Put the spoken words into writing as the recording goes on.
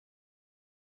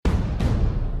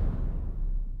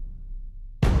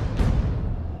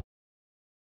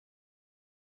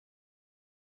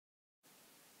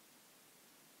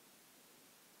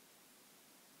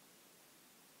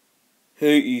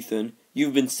Hey, Ethan,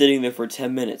 you've been sitting there for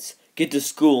 10 minutes. Get to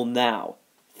school now.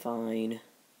 Fine.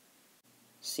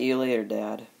 See you later,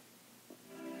 Dad.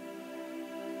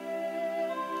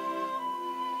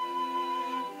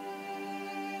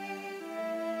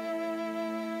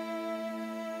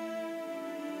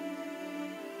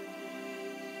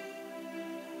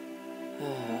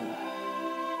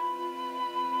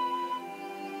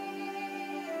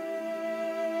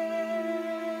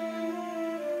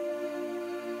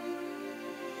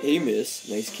 Hey, miss,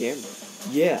 nice camera.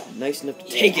 Yeah, nice enough to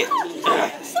take it.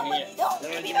 Someone, no,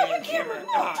 give me that camera.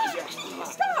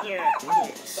 Stop.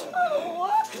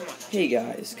 Oh. Hey,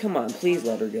 guys, come on, please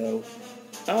let her go.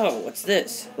 Oh, what's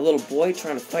this? A little boy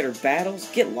trying to fight her battles?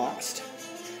 Get lost.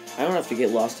 I don't have to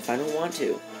get lost if I don't want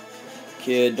to.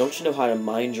 Kid, don't you know how to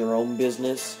mind your own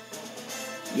business?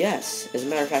 Yes, as a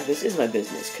matter of fact, this is my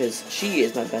business, because she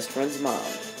is my best friend's mom.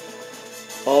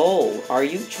 Oh, are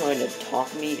you trying to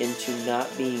talk me into not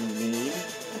being mean?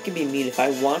 I can be mean if I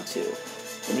want to.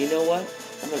 And you know what?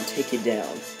 I'm going to take you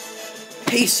down.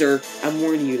 Hey, sir, I'm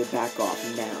warning you to back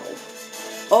off now.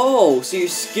 Oh, so you're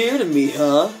scared of me,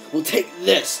 huh? Well, take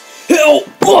this. Oh!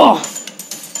 Oh!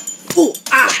 Oh!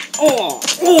 Ah! Oh!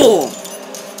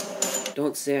 Oh!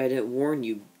 Don't say I didn't warn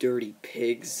you, dirty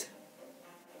pigs.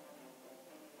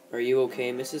 Are you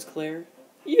okay, Mrs. Claire?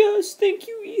 Yes, thank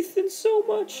you, Ethan, so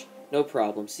much. No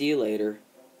problem. See you later.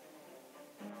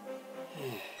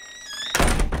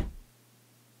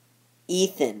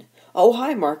 Ethan. Oh,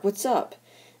 hi, Mark. What's up?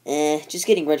 Just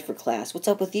getting ready for class. What's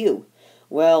up with you?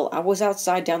 Well, I was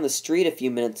outside down the street a few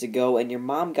minutes ago, and your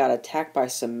mom got attacked by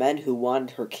some men who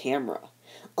wanted her camera.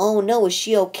 Oh, no. Is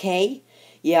she okay?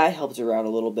 Yeah, I helped her out a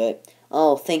little bit.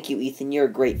 Oh, thank you, Ethan. You're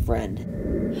a great friend.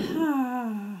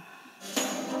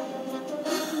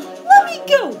 Let me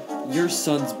go. Your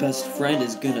son's best friend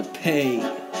is gonna pay.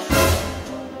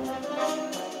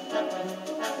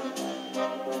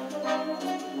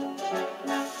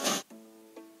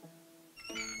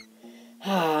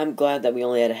 I'm glad that we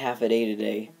only had a half a day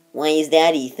today. Why is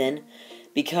that, Ethan?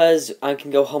 Because I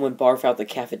can go home and barf out the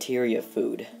cafeteria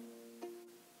food.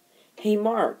 Hey,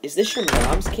 Mark, is this your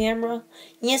mom's camera?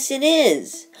 Yes, it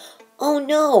is. Oh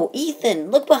no,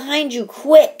 Ethan, look behind you,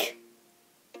 quick!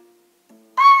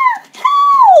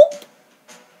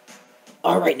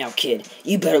 Alright now, kid,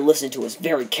 you better listen to us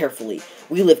very carefully.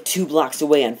 We live 2 blocks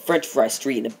away on French Fry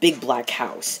Street in a big black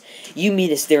house. You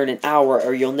meet us there in an hour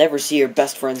or you'll never see your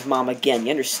best friend's mom again, you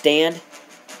understand?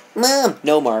 Mom!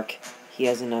 No, Mark. He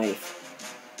has a knife.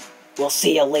 We'll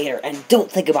see you later, and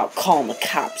don't think about calling the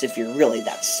cops if you're really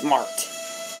that smart.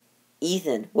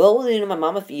 Ethan, what will they do to my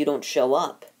mom if you don't show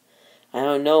up? I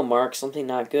don't know, Mark. Something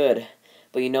not good.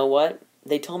 But you know what?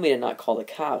 They told me to not call the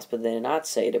cops, but they did not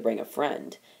say to bring a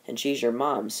friend. And she's your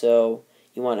mom, so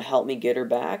you want to help me get her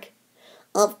back?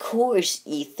 Of course,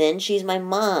 Ethan. She's my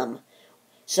mom.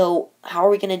 So, how are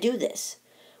we going to do this?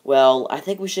 Well, I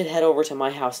think we should head over to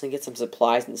my house and get some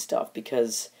supplies and stuff,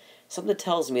 because something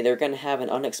tells me they're going to have an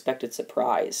unexpected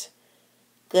surprise.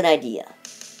 Good idea.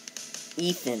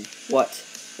 Ethan. What?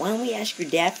 Why don't we ask your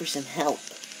dad for some help?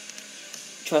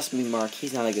 Trust me, Mark,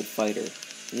 he's not a good fighter.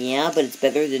 Yeah, but it's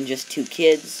better than just 2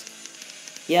 kids.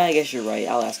 Yeah, I guess you're right.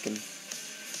 I'll ask him.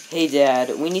 Hey,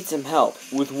 Dad, we need some help.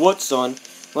 With what, son?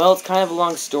 Well, it's kind of a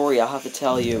long story, I'll have to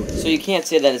tell you. So you can't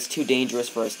say that it's too dangerous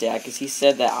for us, Dad, because he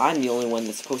said that I'm the only one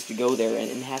that's supposed to go there,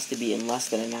 and it has to be in less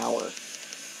than an hour.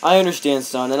 I understand,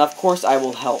 son, and of course I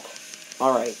will help.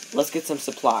 Alright, let's get some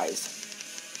supplies.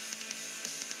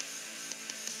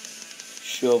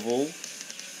 Shovel.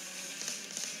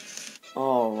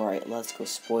 Alright, let's go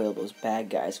spoil those bad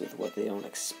guys with what they don't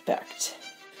expect.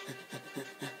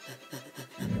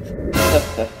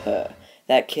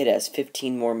 That kid has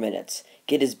 15 more minutes.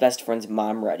 Get his best friend's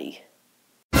mom ready.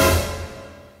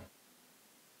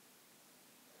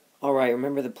 Alright,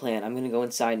 remember the plan. I'm gonna go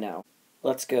inside now.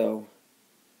 Let's go.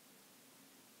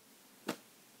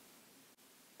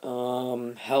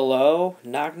 Hello?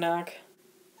 Knock knock?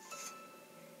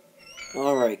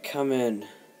 Alright, come in.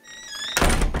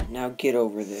 Now get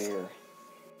over there.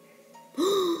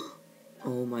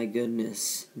 Oh my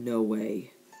goodness. No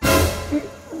way.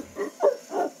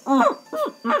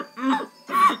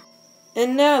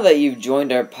 And now that you've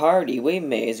joined our party, we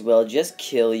may as well just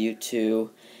kill you two.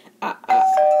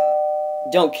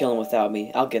 Don't kill him without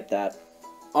me. I'll get that.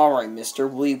 Alright, mister.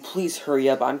 Will you please hurry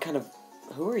up? I'm kind of...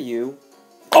 Who are you?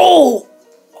 Oh!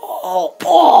 Oh!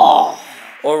 Oh!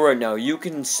 Alright, now, you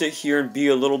can sit here and be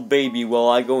a little baby while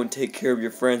I go and take care of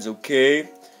your friends, okay?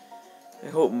 I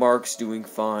hope Mark's doing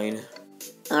fine.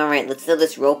 Alright, let's throw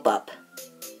this rope up.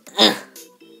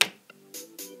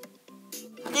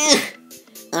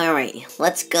 Alright,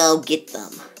 let's go get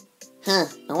them. Huh.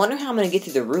 I wonder how I'm gonna get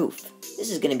through the roof.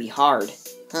 This is gonna be hard.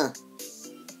 Huh.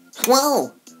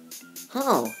 Whoa!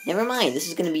 Oh, never mind. This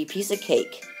is gonna be a piece of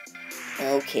cake.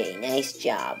 Okay, nice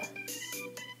job.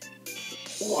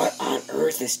 What on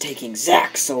earth is taking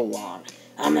Zach so long?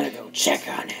 I'm gonna go check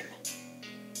on him.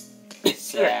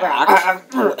 Zach?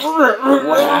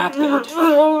 What happened?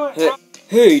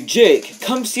 Hey, Jake,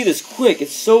 come see this quick.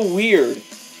 It's so weird.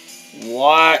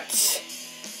 What?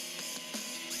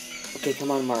 Okay,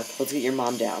 come on, Mark. Let's get your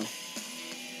mom down.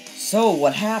 So,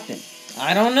 what happened?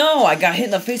 I don't know. I got hit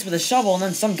in the face with a shovel, and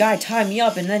then some guy tied me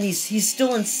up, and then he's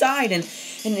still inside, and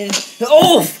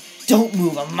oh! Don't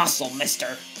move a muscle,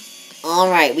 mister.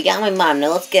 Alright, we got my mom.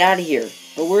 Now let's get out of here.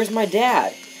 But where's my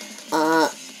dad?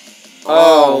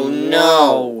 Oh,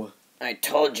 no. I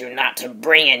told you not to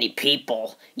bring any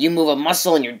people. You move a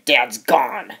muscle and your dad's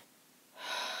gone.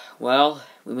 Well,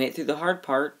 we made it through the hard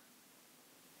part.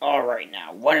 Alright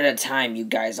now, one at a time, you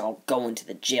guys all go into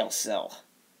the jail cell.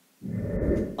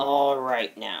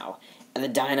 Alright now, and the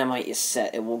dynamite is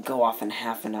set. It will go off in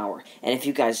half an hour. And if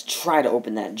you guys try to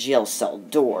open that jail cell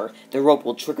door, the rope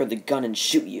will trigger the gun and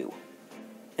shoot you.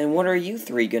 And what are you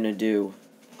three gonna do?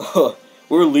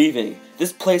 We're leaving.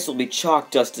 This place will be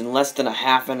chalk dust in less than a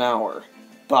half an hour.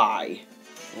 Bye.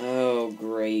 Oh,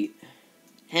 great.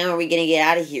 How are we gonna get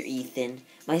out of here, Ethan?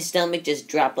 My stomach just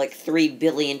dropped like 3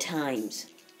 billion times.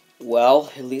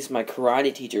 Well, at least my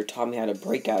karate teacher taught me how to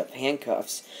break out of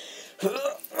handcuffs.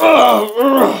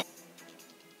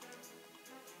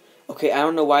 Okay, I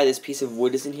don't know why this piece of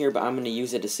wood isn't here, but I'm gonna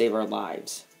use it to save our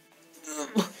lives.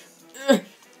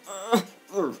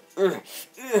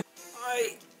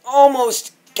 I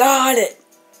almost got it.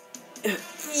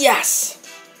 Yes!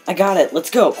 I got it.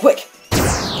 Let's go, quick!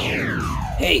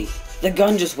 Hey, the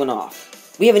gun just went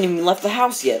off. We haven't even left the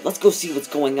house yet. Let's go see what's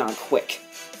going on, quick.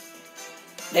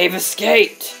 They've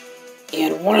escaped!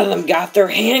 And one of them got their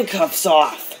handcuffs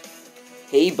off!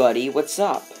 Hey, buddy, what's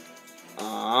up?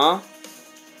 Oh!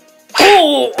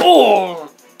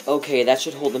 Okay, that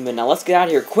should hold them in. Now let's get out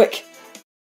of here, quick!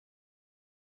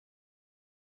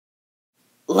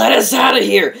 Let us out of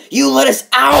here! You let us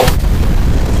out!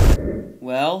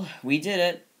 Well, we did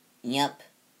it. Yep.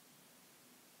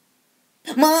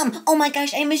 Mom! Oh my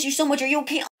gosh, I miss you so much. Are you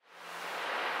okay?